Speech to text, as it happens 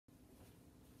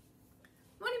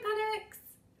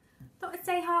thought I'd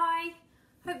say hi.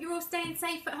 Hope you're all staying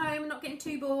safe at home and not getting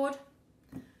too bored.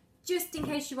 Just in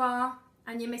case you are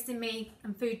and you're missing me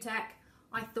and food tech,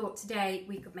 I thought today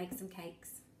we could make some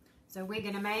cakes. So we're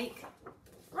going to make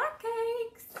rock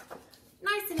cakes.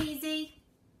 Nice and easy.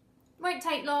 Won't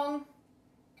take long.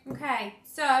 Okay,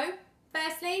 so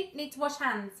firstly, need to wash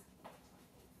hands.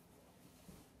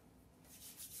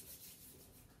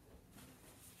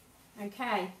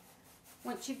 Okay,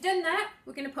 once you've done that,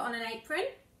 we're going to put on an apron,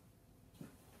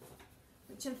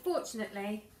 which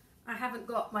unfortunately I haven't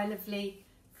got my lovely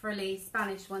frilly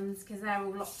Spanish ones because they're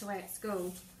all locked away at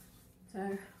school. So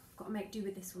I've got to make do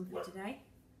with this one for today.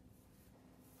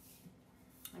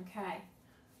 Okay,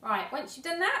 right, once you've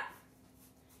done that,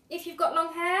 if you've got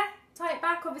long hair, tie it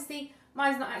back. Obviously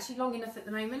mine's not actually long enough at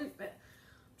the moment, but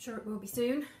I'm sure it will be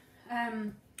soon.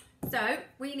 So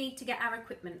we need to get our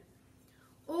equipment.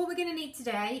 All we're going to need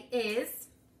today is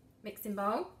mixing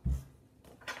bowl,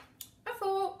 a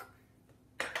fork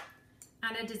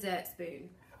and a dessert spoon,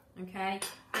 okay?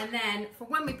 And then for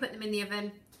when we put them in the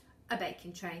oven, a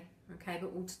baking tray, okay?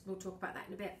 But we'll talk about that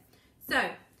in a bit. So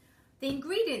the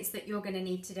ingredients that you're going to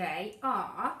need today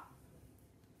are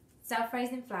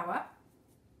self-raising flour,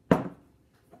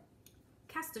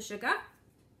 caster sugar,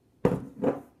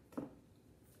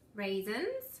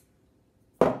 raisins,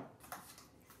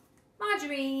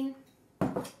 margarine,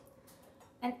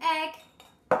 an egg,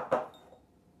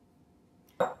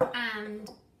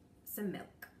 and some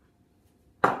milk.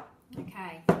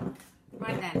 Okay,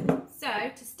 right then. So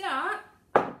to start,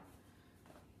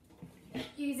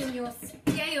 using your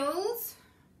scales,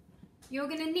 you're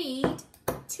going to need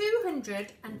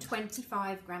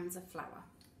 225 grams of flour.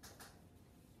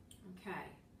 Okay,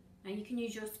 now you can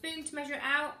use your spoon to measure it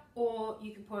out, or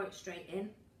you can pour it straight in.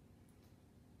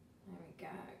 There we go.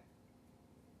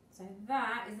 So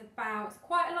that is about, it's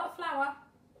quite a lot of flour.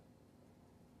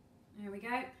 There we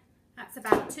go. That's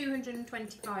about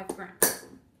 225 grams.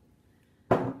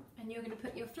 And you're going to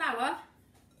put your flour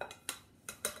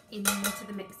into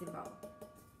the mixing bowl.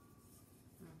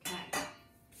 Okay.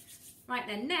 Right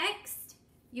then, next,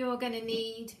 you're going to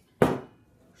need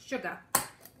sugar.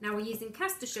 Now we're using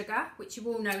caster sugar, which you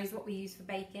all know is what we use for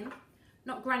baking.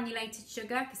 Not granulated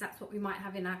sugar, because that's what we might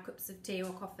have in our cups of tea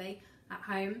or coffee at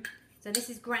home. So this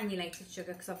is granulated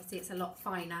sugar because obviously it's a lot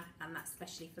finer, and that's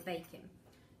especially for baking.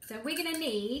 So we're going to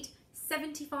need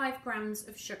 75 grams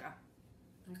of sugar.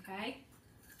 Okay,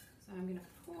 so I'm going to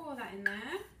pour that in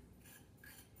there.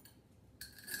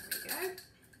 There we go.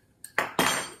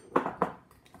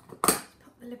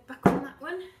 Pop the lid back on that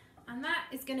one, and that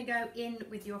is going to go in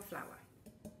with your flour.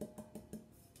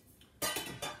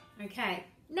 Okay,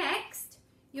 next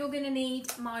you're going to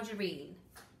need margarine.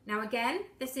 Now again,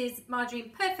 this is margarine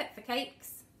perfect for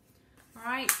cakes, all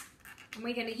right, and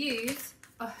we're going to use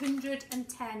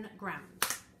 110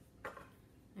 grams.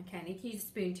 Okay, I need to use a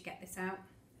spoon to get this out.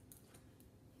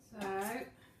 So, a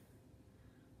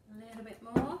little bit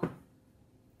more.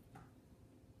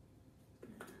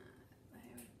 There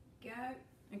we go.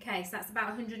 Okay, so that's about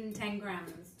 110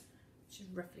 grams, which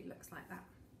roughly looks like that.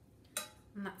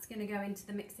 And that's going to go into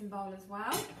the mixing bowl as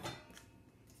well. Let's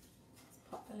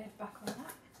pop the lid back on that.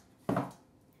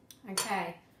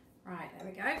 Okay, right, there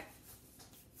we go.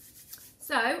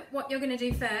 So what you're going to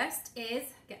do first is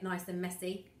get nice and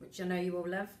messy, which I know you all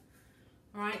love.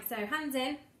 All right, so hands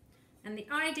in, and the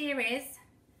idea is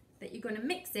that you're going to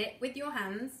mix it with your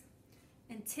hands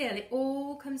until it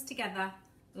all comes together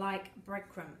like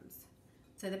breadcrumbs.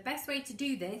 So the best way to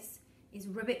do this is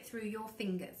rub it through your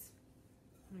fingers.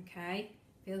 Okay,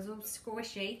 feels all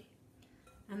squishy,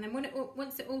 and then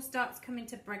once it all starts coming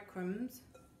to breadcrumbs,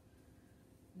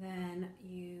 then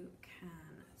you can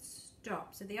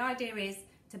stop. So the idea is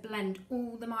to blend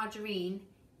all the margarine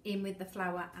in with the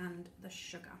flour and the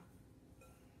sugar.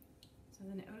 So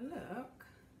then it will look,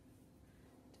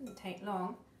 doesn't take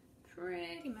long,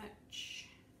 pretty much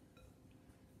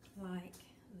like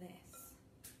this.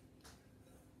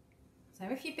 So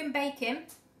if you've been baking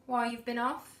while you've been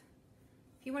off,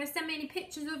 if you want to send me any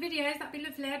pictures or videos, that'd be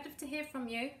lovely. I'd love to hear from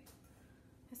you,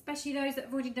 especially those that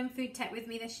have already done food tech with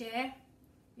me this year.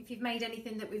 If you've made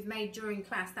anything that we've made during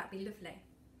class, that'd be lovely.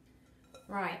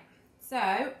 Right,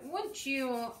 so once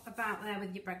you're about there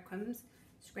with your breadcrumbs,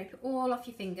 scrape it all off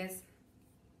your fingers.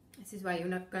 This is where you're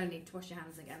not going to need to wash your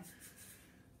hands again.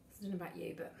 I don't know about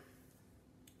you, but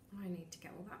I need to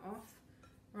get all that off.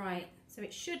 Right, so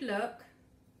it should look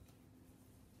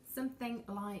something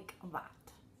like that.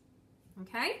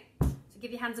 Okay, so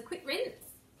give your hands a quick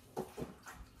rinse.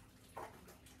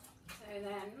 So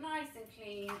they're nice and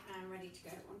clean and ready to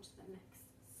go on to the next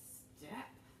step.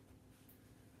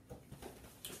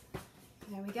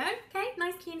 There we go. Okay,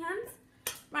 nice clean hands.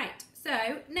 Right,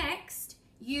 so next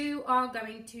you are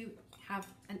going to have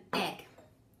an egg.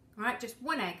 All right, just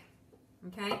one egg.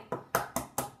 Okay,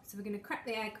 so we're going to crack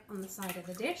the egg on the side of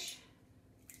the dish.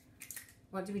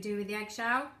 What do we do with the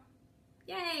eggshell?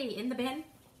 Yay, in the bin.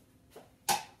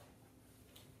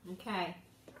 Okay,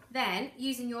 then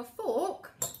using your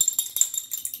fork,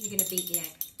 you're going to beat the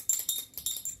egg.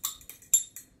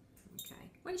 Okay,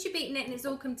 once you've beaten it and it's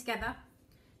all come together,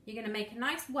 you're going to make a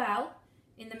nice well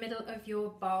in the middle of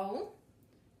your bowl.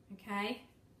 Okay,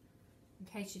 in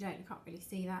case you can't really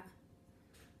see that.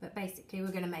 But basically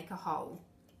we're going to make a hole,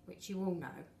 which you all know.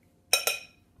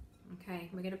 Okay,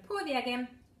 we're going to pour the egg in.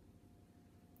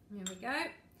 There we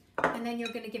go. And then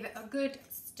you're going to give it a good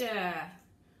stir.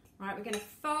 Right, we're going to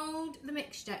fold the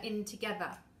mixture in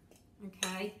together.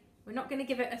 Okay, we're not going to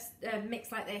give it a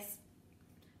mix like this.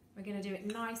 We're going to do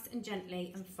it nice and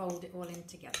gently and fold it all in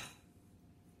together.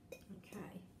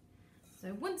 Okay,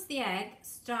 so once the egg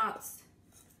starts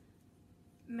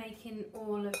making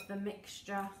all of the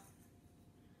mixture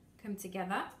come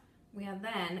together, we are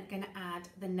then going to add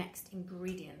the next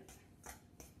ingredient,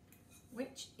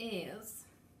 which is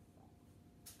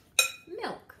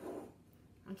milk.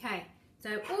 Okay,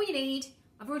 so all you need,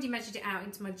 I've already measured it out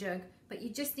into my jug, but you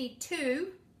just need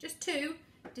just two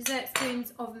dessert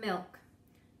spoons of milk.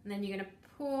 And then you're going to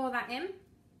pour that in.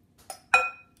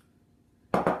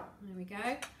 There we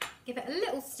go. Give it a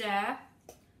little stir.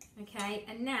 Okay,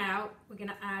 and now we're going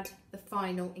to add the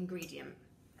final ingredient.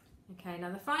 Okay,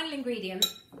 now the final ingredient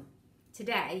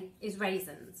today is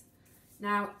raisins.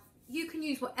 Now, you can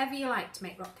use whatever you like to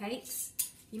make rock cakes.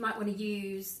 You might want to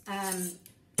use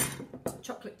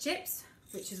chocolate chips,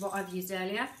 which is what I've used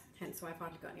earlier, hence why I've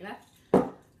hardly got any left.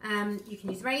 You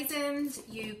can use raisins,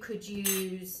 you could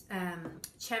use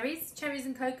cherries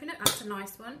and coconut, that's a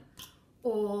nice one.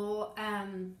 Or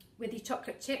with your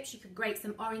chocolate chips, you could grate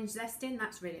some orange zest in,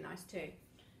 that's really nice too.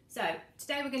 So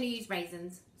today we're going to use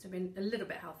raisins, so we're a little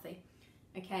bit healthy.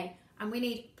 Okay, and we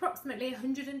need approximately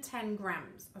 110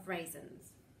 grams of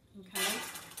raisins. Okay,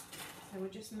 so we'll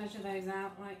just measure those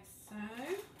out like so.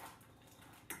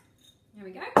 There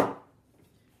we go.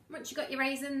 Once you've got your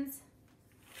raisins,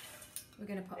 we're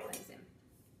going to pop those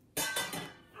in.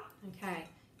 Okay,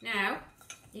 now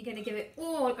you're going to give it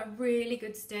all a really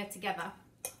good stir together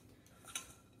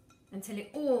until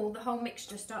the whole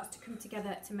mixture starts to come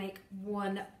together to make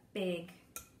one big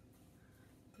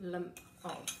lump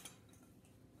of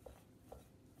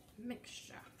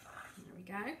mixture. There we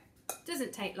go.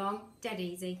 Doesn't take long, dead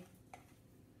easy.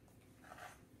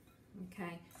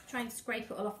 Okay, try and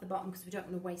scrape it all off the bottom because we don't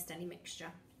want to waste any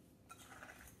mixture.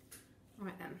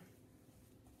 Right then.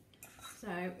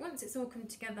 So once it's all come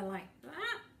together like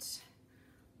that,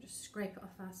 just scrape it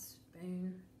off our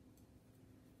spoon.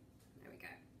 There we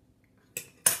go.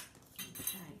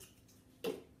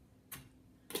 Okay.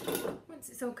 Once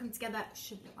it's all come together, it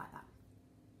should look like that.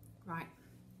 Right.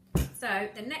 So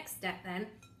the next step then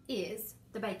is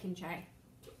the baking tray.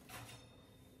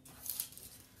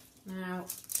 Now,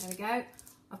 there we go.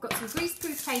 I've got some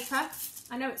greaseproof paper.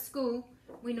 I know at school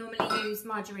we normally use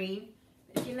margarine,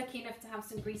 but if you're lucky enough to have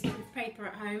some greaseproof paper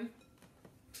at home,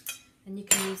 then you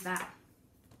can use that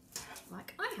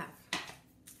like I have.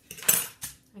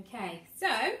 Okay, so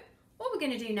what we're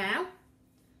going to do now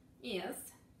is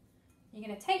you're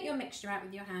going to take your mixture out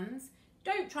with your hands.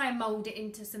 Don't try and mould it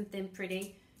into something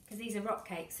pretty because these are rock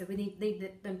cakes, so we need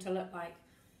them to look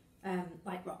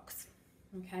like rocks.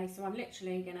 Okay, so I'm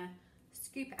literally going to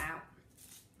scoop it out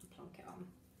and plonk it on.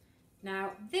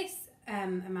 Now this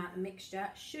amount of mixture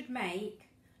should make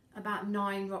about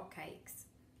 9 rock cakes.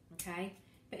 Okay,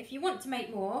 but if you want to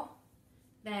make more,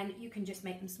 then you can just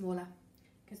make them smaller.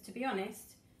 Because to be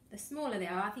honest, the smaller they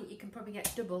are, I think you can probably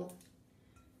get double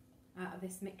out of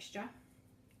this mixture.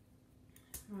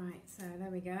 Right, so there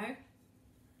we go. Not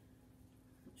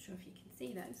sure if you can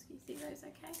see those. Can you see those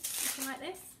okay? Looking like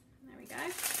this. There we go.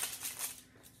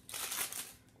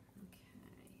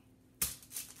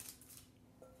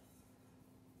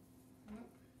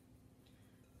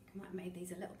 I might have made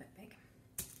these a little bit big.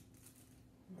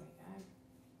 There we go.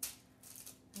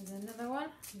 There's another one.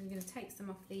 We're going to take some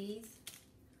off these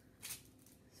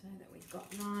so that we've got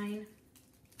 9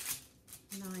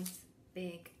 nice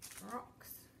big rocks.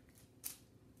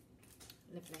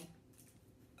 Lovely.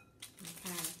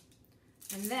 Okay.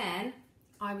 And then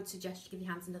I would suggest you give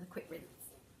your hands another quick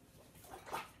rinse.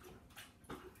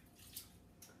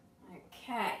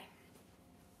 Okay.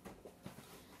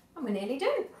 And we're nearly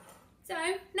done. So,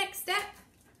 next step,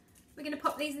 we're going to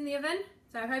pop these in the oven.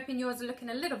 So, hoping yours are looking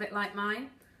a little bit like mine.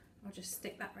 I'll just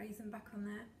stick that raisin back on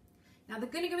there. Now they're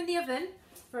going to go in the oven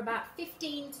for about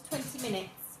 15 to 20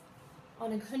 minutes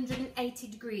on 180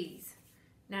 degrees.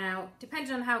 Now,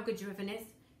 depending on how good your oven is,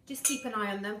 just keep an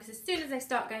eye on them, because as soon as they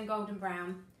start going golden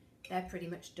brown, they're pretty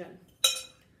much done.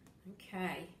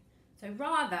 Okay, so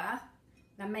rather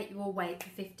than make you all wait for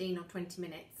 15 or 20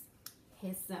 minutes,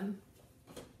 here's some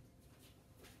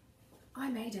I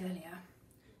made earlier.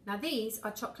 Now these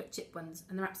are chocolate chip ones,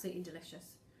 and they're absolutely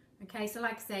delicious. Okay, so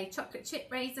like I say, chocolate chip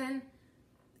raisin,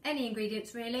 any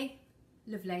ingredients really,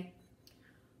 lovely.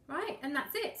 Right, and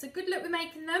that's it. So good luck with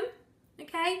making them.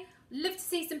 Okay, love to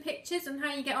see some pictures on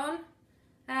how you get on.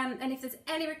 And if there's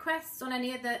any requests on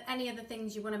any other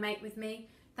things you want to make with me,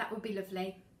 that would be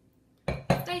lovely.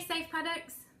 Stay safe,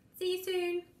 paddocks. See you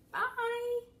soon.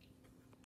 Bye.